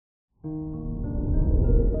Good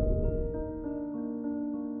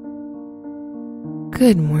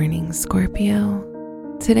morning,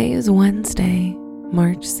 Scorpio. Today is Wednesday,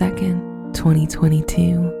 March 2nd,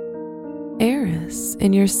 2022. Eris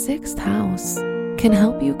in your 6th house can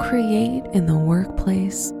help you create in the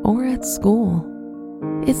workplace or at school.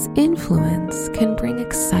 Its influence can bring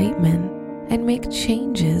excitement and make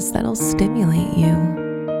changes that'll stimulate you.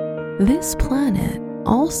 This planet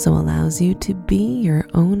also allows you to be your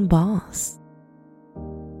own boss.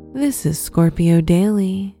 This is Scorpio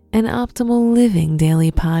Daily, an Optimal Living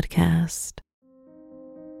Daily podcast.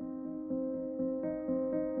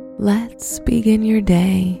 Let's begin your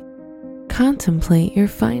day. Contemplate your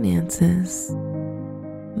finances.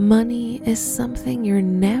 Money is something you're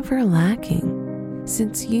never lacking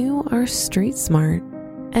since you are street smart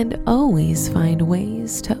and always find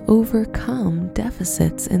ways to overcome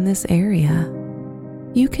deficits in this area.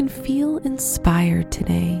 You can feel inspired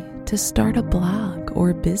today to start a blog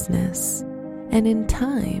or business and in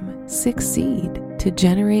time succeed to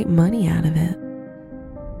generate money out of it.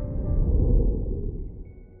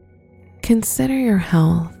 Consider your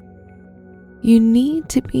health. You need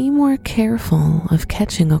to be more careful of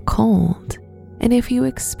catching a cold, and if you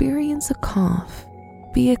experience a cough,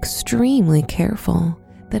 be extremely careful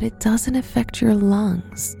that it doesn't affect your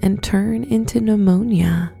lungs and turn into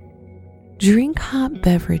pneumonia. Drink hot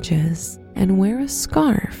beverages and wear a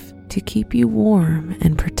scarf to keep you warm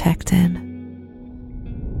and protected.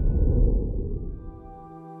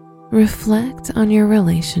 Reflect on your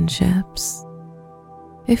relationships.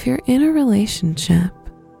 If you're in a relationship,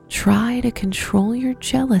 try to control your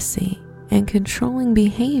jealousy and controlling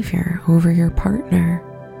behavior over your partner.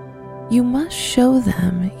 You must show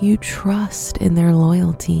them you trust in their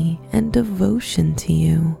loyalty and devotion to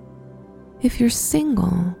you. If you're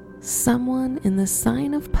single, someone in the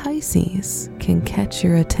sign of Pisces can catch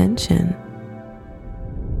your attention.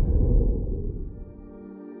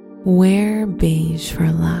 Wear beige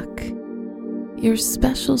for luck. Your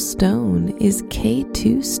special stone is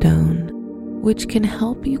K2 stone, which can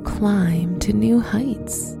help you climb to new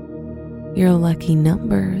heights. Your lucky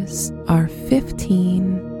numbers are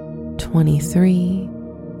 15, 23,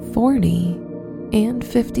 40, and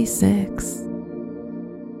 56.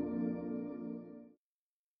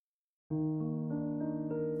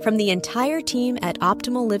 From the entire team at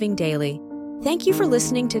Optimal Living Daily, thank you for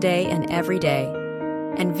listening today and every day.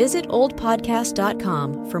 And visit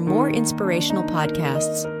oldpodcast.com for more inspirational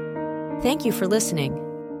podcasts. Thank you for listening.